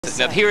this.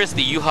 Now here is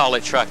the U-Haul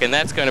truck, and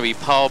that's going to be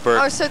Paul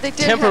Burke's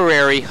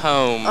temporary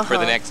home for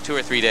the next 2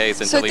 or 3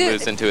 days until he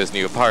moves into his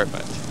new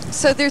apartment.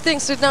 So their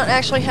things did not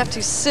actually have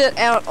to sit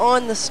out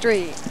on the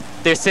street.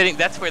 They're sitting.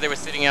 That's where they were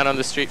sitting out on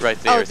the street, right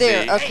there. Oh,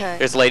 there. See? Okay.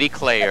 There's Lady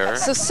Claire.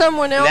 So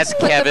someone else and that's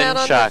put Kevin them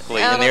out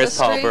Shockley, on and there's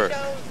the Paul Burke.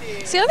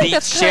 See, I think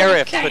that's kind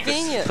of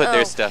convenient. Put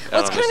their stuff out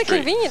well, it's on the kind of street.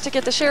 convenient to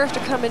get the sheriff to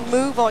come and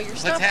move all your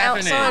stuff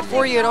outside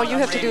for you, and all you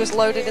have to do is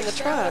load it in the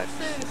truck.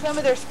 Some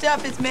of their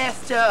stuff is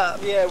messed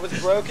up. Yeah, it was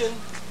broken.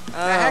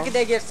 Now, how could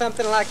they get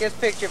something like this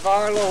picture of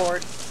our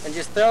Lord and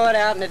just throw it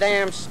out in the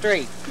damn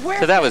street?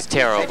 So that was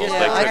terrible.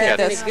 Yeah, I think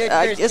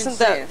that's, isn't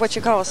that what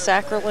you call a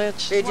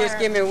sacrilege? They just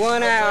give me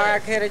 1 hour, I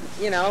could have,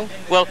 you know.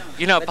 Well,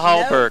 you know,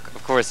 Paul Burke,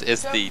 of course,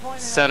 is the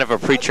son of a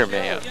preacher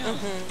man.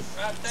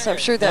 So I'm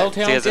sure that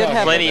he has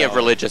plenty of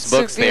religious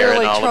books there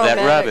and all of that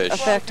rubbish.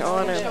 Effect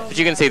on him. But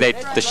you can see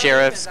the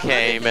sheriffs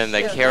came and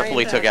they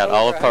carefully took out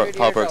all of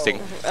Paul Burke's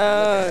things.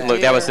 Look,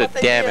 that was the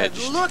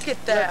damage. Look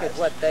at that. Look at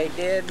what they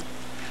did.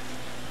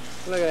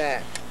 Look at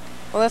that.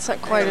 Well, that's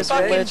not quite as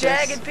religious.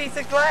 Jagged piece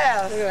of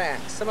glass. Look at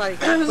that. Somebody.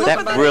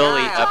 That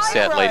really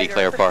upset Lady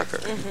Claire Parker.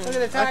 Look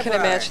at the I can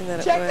imagine that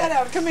it Check would. that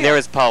out. Come here. There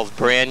is Paul's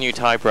brand new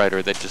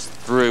typewriter that just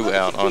threw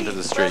out onto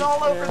the street.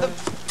 All over the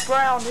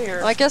ground here.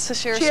 Well, I guess the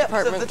sheriff's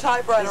department of the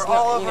typewriter is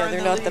all not, over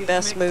they're not the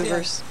best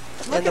movers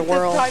in the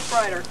world.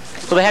 Typewriter.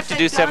 Well, they have to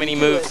do so many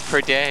moves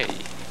per day.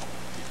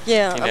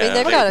 Yeah, You I mean, know.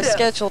 they've got a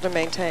schedule to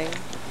maintain.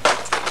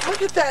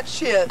 Look at that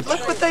shit.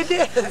 Look what they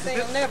did. I think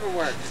it'll never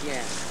work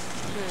again.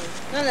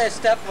 None of that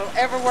stuff will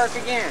ever work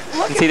again.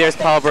 You see, there's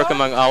Paul Burke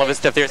among all of his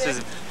stuff. There's his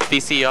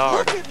VCR.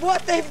 Look at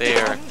what they've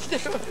done.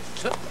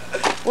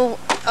 Well,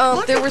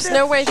 there was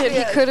no way that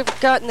he could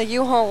have gotten the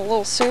U-Haul a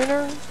little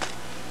sooner.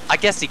 I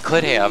guess he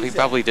could have. He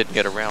probably didn't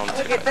get around to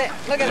Look it. at that.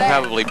 Look at He's that.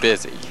 probably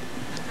busy.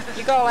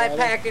 You call that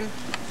packing?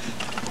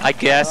 I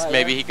guess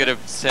maybe he could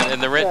have sent in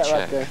the rent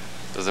check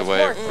as a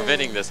way of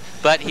preventing this.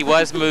 But he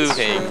was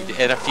moving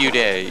in a few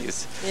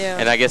days. Yeah.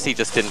 And I guess he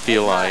just didn't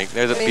feel like.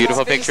 There's a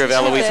beautiful picture of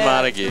Eloise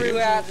Montague.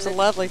 It's a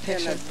lovely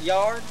picture.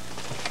 Yard.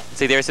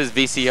 See, there's his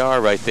VCR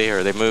right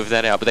there. They moved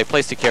that out, but they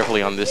placed it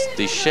carefully on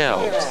these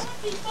shelves.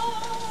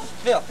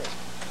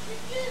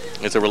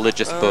 Filthy. It's a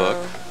religious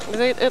book.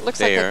 It looks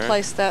like they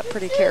placed that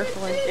pretty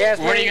carefully. Yes,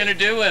 what are you going to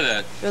do with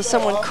it? There's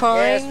someone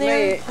crying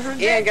there.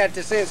 He ain't got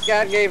the sense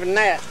God gave him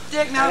that.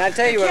 Dick, now, and I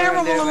tell you the what camera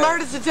I'm gonna will do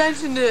alert his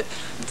attention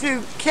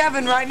to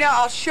Kevin right now.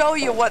 I'll show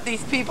you what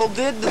these people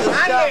did to the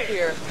stuff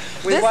here.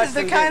 This is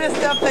the kind of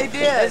stuff they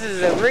did. This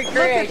is a recreation.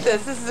 Look at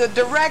this. This is a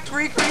direct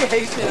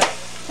recreation.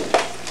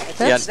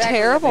 That's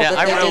terrible. Yeah, that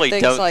I they really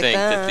did things don't like think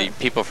that the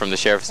people from the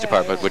sheriff's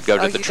department would go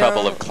to the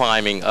trouble of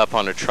climbing up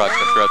on a truck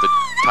to throw the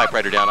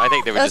typewriter down. I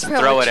think they would just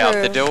throw it out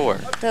the door.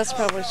 That's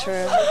probably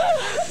true.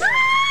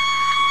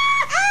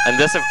 And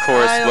this, of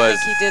course,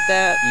 was think he did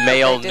that.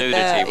 male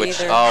nudity,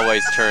 which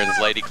always turns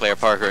Lady Claire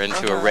Parker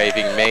into a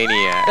raving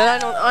maniac.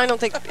 But I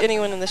don't think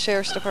anyone in the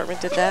sheriff's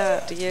department did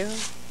that. Do you?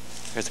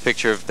 There's a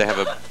picture of, they have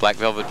a black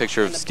velvet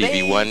picture of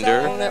Stevie Wonder.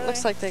 And that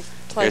looks like they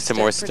placed There's some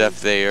more stuff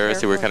there,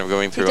 so we're kind of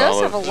going through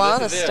all of it. He does have a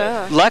lot of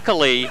stuff.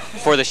 Luckily,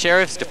 for the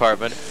sheriff's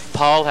department,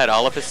 Paul had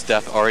all of his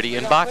stuff already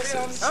in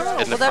boxes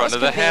in the front of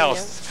the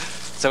house.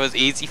 So it was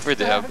easy for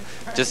them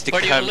just to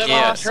come in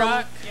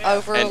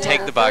and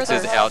take the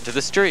boxes out to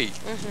the street.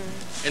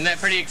 Isn't that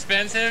pretty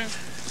expensive?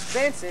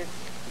 Expensive.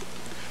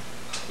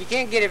 You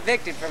can't get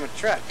evicted from a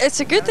truck. It's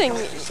a good thing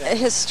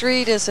his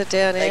street is a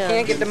dead end. They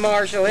can't get the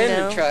marshal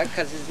in the truck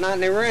because it's not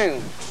in the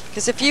room.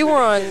 Because if you were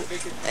on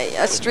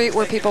a street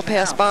where people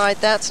pass by,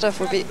 that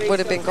stuff would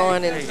have been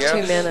gone in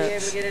 2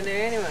 minutes.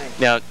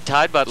 Now,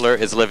 Todd Butler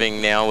is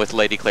living now with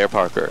Lady Claire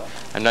Parker.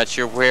 I'm not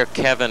sure where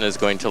Kevin is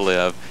going to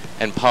live.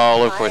 And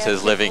Paul, of course,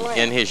 is living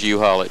in his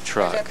U-Haul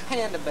truck.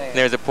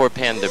 There's a poor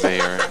panda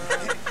bear.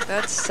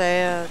 That's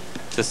sad.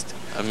 Just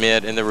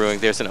amid in the ruin.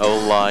 There's an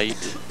old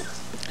light.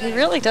 He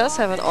really does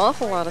have an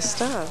awful lot of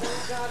stuff.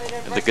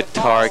 And the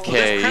guitar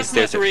case.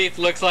 There's a wreath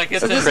looks like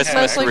it's Christmas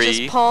mostly wreath.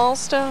 just Paul's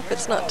stuff.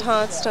 It's not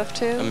Todd's stuff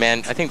too.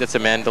 I think that's a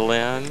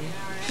mandolin.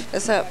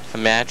 Is that a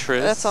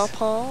mattress? That's all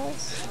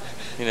Paul's.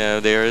 You know,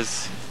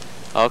 there's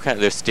all kind.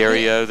 There's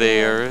stereo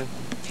there.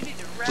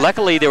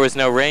 Luckily, there was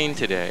no rain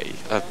today.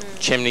 A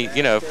chimney,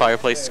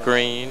 fireplace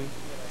screen.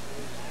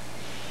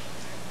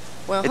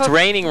 Well, it's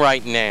raining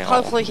right now.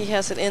 Hopefully he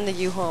has it in the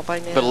U-Haul by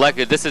now. But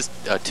luckily, this is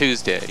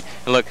Tuesday.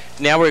 And look,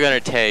 now we're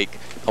going to take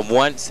a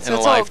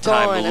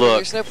once-in-a-lifetime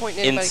look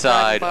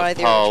inside of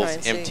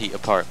Paul's empty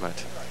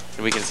apartment.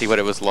 And we can see what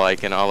it was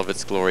like in all of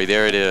its glory.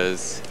 There it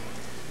is.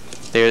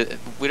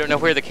 We don't know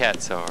where the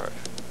cats are.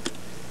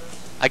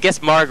 I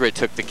guess Margaret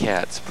took the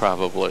cats,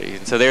 probably.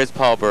 And so there's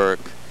Paul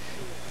Burke.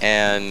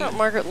 And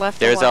Margaret left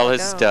there's all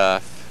his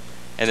stuff.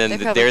 And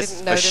then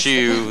there's a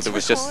shoe that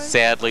was just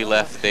sadly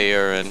left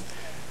there, and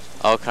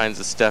all kinds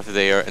of stuff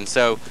there. And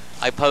so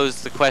I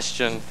posed the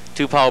question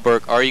to Paul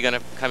Burke, are you going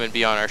to come and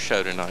be on our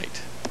show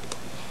tonight?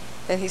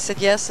 And he said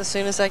yes, as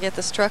soon as I get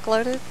this truck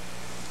loaded.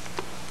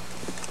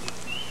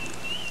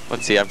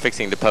 Let's see, I'm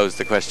fixing to pose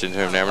the question to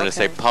him now. I'm going to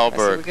say, Paul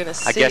Burke,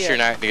 I guess you're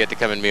not going to get to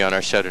come and be on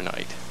our show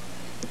tonight.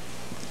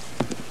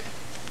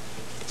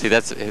 See,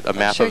 that's a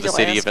map of the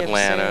city of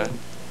Atlanta.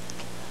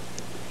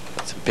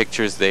 Some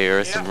pictures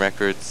there, some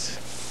records.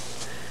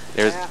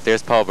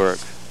 There's Paul Burke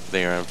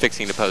there. I'm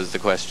fixing to pose the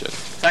question.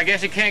 So I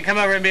guess you can't come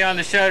over and be on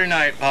the show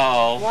tonight,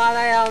 Paul. Why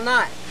the hell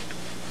not?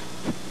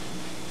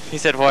 He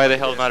said, why the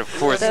hell not? Of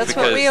course, that's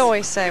what we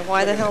always say.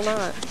 Why the hell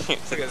not?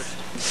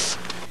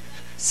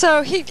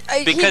 So he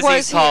was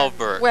he's Paul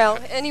Burke. Well,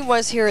 and he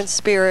was here in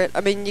spirit.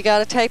 I mean, you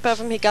got a tape of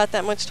him. He got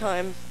that much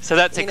time. So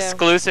that's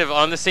exclusive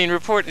on the scene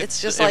report.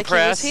 It's just like he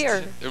was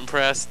here.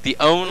 Impressed. The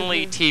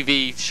only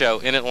TV show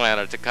in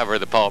Atlanta to cover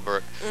the Paul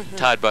Burke,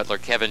 Todd Butler,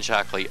 Kevin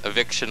Shockley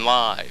Eviction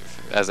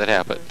live as it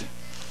happened.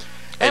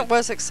 It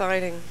was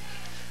exciting.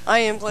 I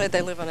am glad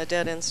they live on a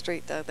dead-end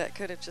street, though. That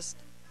could have just